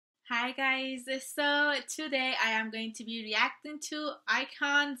Hi guys, so today I am going to be reacting to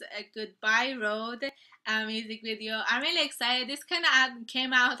iKON's Goodbye Road music video. I'm really excited. This kind of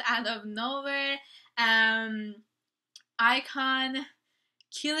came out of nowhere. Um, iKON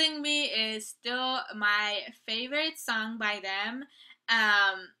Killing Me is still my favorite song by them,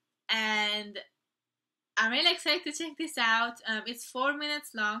 and I'm really excited to check this out. It's 4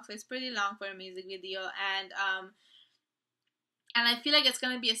 minutes long, so it's pretty long for a music video, and I feel like it's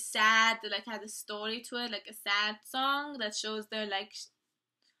gonna be a sad, like, has a story to it, like a sad song that shows their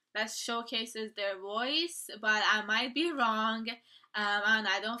that showcases their voice. But I might be wrong. And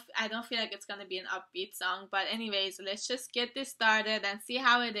I don't feel like it's gonna be an upbeat song. But anyways, let's just get this started and see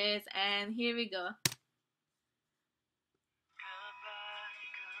how it is. And here we go.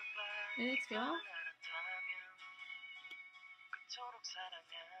 Lyrics go.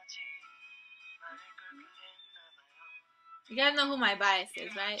 You guys know who my bias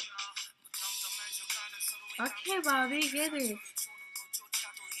is, right? Okay, Bobby, get it.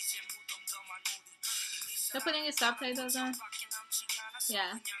 They're putting the subtitles on?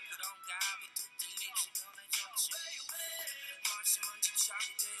 Yeah.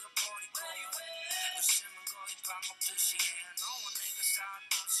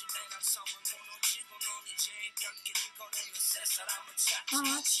 Oh,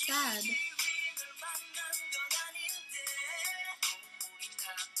 that's sad.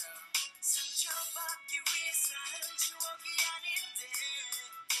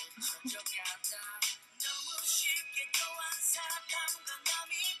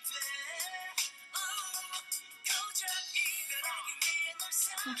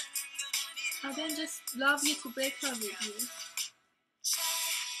 I then just love you to break up with you.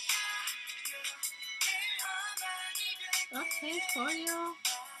 Okay, for you.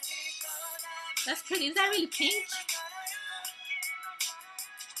 That's pretty. Is that really pink?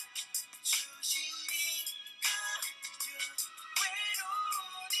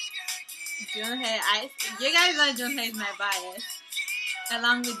 Junhae, you guys know Junhae is my bias,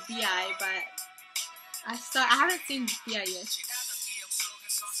 along with BI, but I haven't seen BI yet.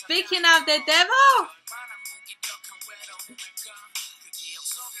 Speaking of the devil,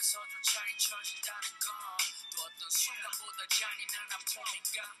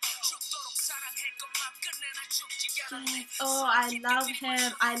 oh, I love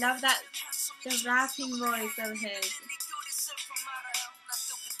him. I love that the rapping voice of his.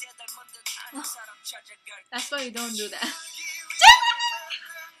 Oh, that's why you don't do that.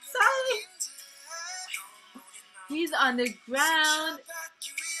 Sorry. He's on the ground.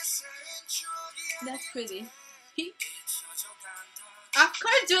 That's pretty. Of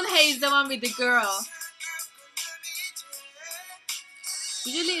course, Junhae is the one with the girl.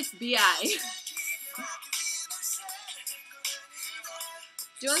 Usually it's BI.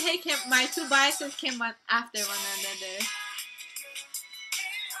 Junhae came. My two biases came one after one another.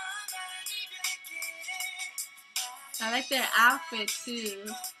 I like their outfit too.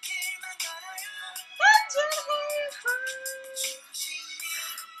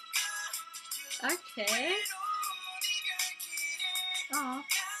 Okay. Oh.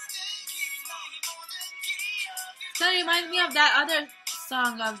 So it reminds me of that other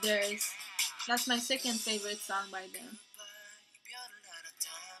song of theirs. That's my second favorite song by them.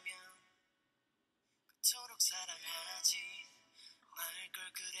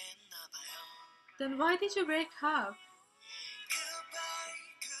 Then why did you break up?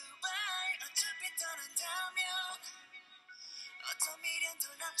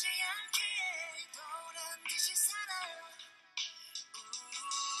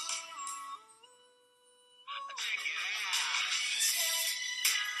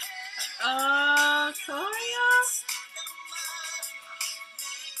 Korea?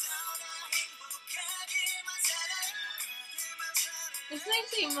 It's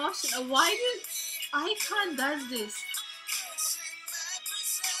makes me emotional. Why did iKON does this?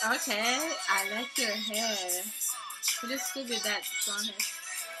 Okay, I like your hair. You look stupid that blonde hair.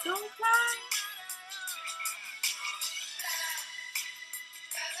 Don't cry.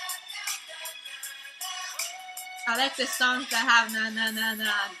 I like the songs that have na na na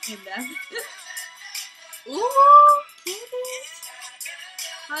na in them. Ooh, get it?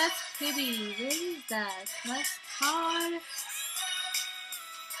 Oh, that's pretty. Where is that? Nice car.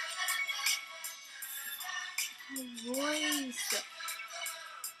 Her voice.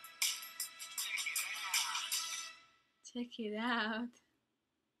 Check it out.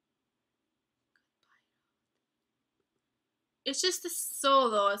 It's just a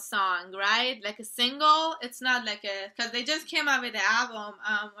solo song, right? Like a single. It's not like a, because they just came out with the album,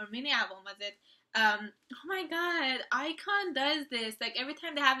 or mini album, was it? Oh my god, iKON does this. Like every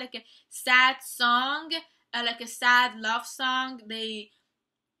time they have like a sad song, like a sad love song,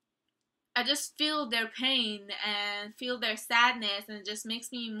 I just feel their pain and feel their sadness, and it just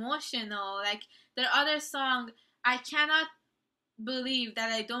makes me emotional. Like their other song, I cannot believe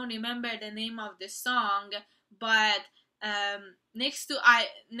that I don't remember the name of the song, but next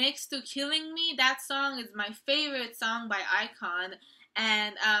to Killing Me, that song is my favorite song by iKON,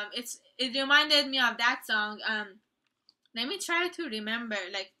 and it reminded me of that song. Let me try to remember,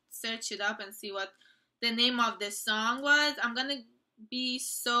 like search it up and see what the name of the song was. I'm gonna be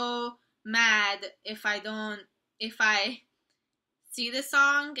so mad if I see the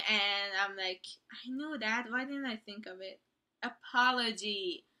song and I'm like, I knew that. Why didn't I think of it?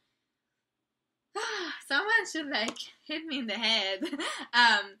 Apology. Someone should like hit me in the head.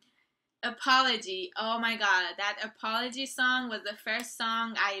 um, Apology. Oh my god, that Apology song was the first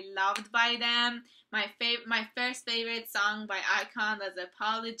song I loved by them. My first favorite song by iKON was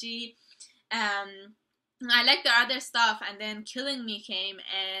Apology. I liked the other stuff, and then Killing Me came,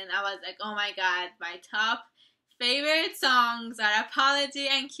 and I was like, oh my god, my top favorite songs are Apology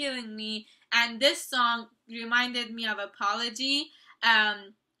and Killing Me, and this song reminded me of Apology.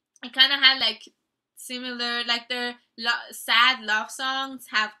 It kind of had like similar, like their sad love songs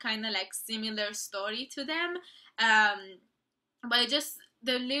have kind of like similar story to them, but it just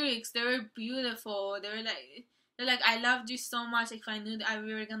the lyrics, they were beautiful. They're like, I loved you so much. If I knew that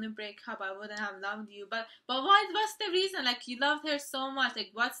we were gonna break up, I wouldn't have loved you. But what's the reason? Like you loved her so much.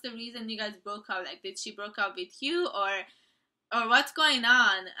 Like what's the reason you guys broke up? Like did she broke up with you, or what's going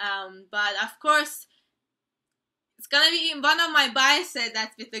on? But of course it's gonna be one of my biases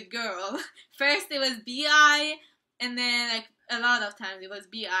that's with a girl. First it was Bi, and then like a lot of times it was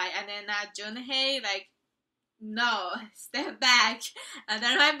Bi, and then now Junhei. Like no, step back.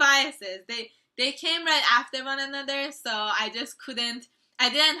 They're my biases. They came right after one another, so I just couldn't. I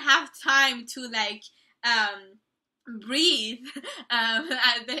didn't have time to like breathe.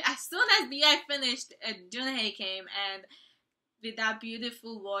 As soon as Bi finished, Junhei came, and with that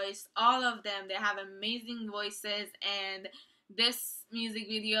beautiful voice, all of them, they have amazing voices, and this music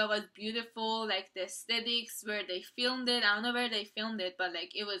video was beautiful. Like the aesthetics where they filmed it, I don't know where they filmed it, but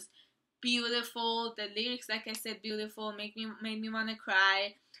like it was beautiful. The lyrics, like I said, beautiful, made me want to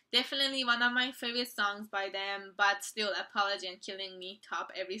cry. Definitely one of my favorite songs by them, but still Apology and Killing Me top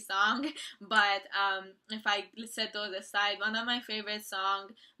every song. But if I set those aside, one of my favorite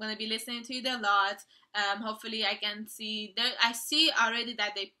songs, I'm gonna be listening to it a lot. Hopefully I can see there. I see already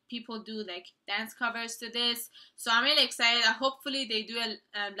that people do like dance covers to this, so I'm really excited. Hopefully they do a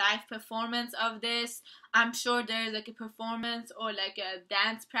live performance of this. I'm sure there's like a performance or like a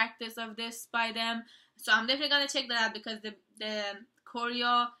dance practice of this by them, so I'm definitely gonna check that out because the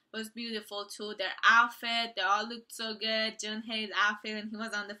choreo was beautiful too. Their outfit, they all looked so good. Junhei's outfit when he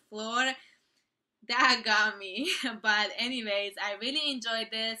was on the floor, that got me. But anyways, I really enjoyed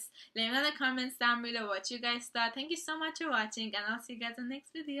this. Let me know in the comments down below what you guys thought. Thank you so much for watching, and I'll see you guys in the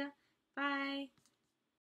next video. Bye.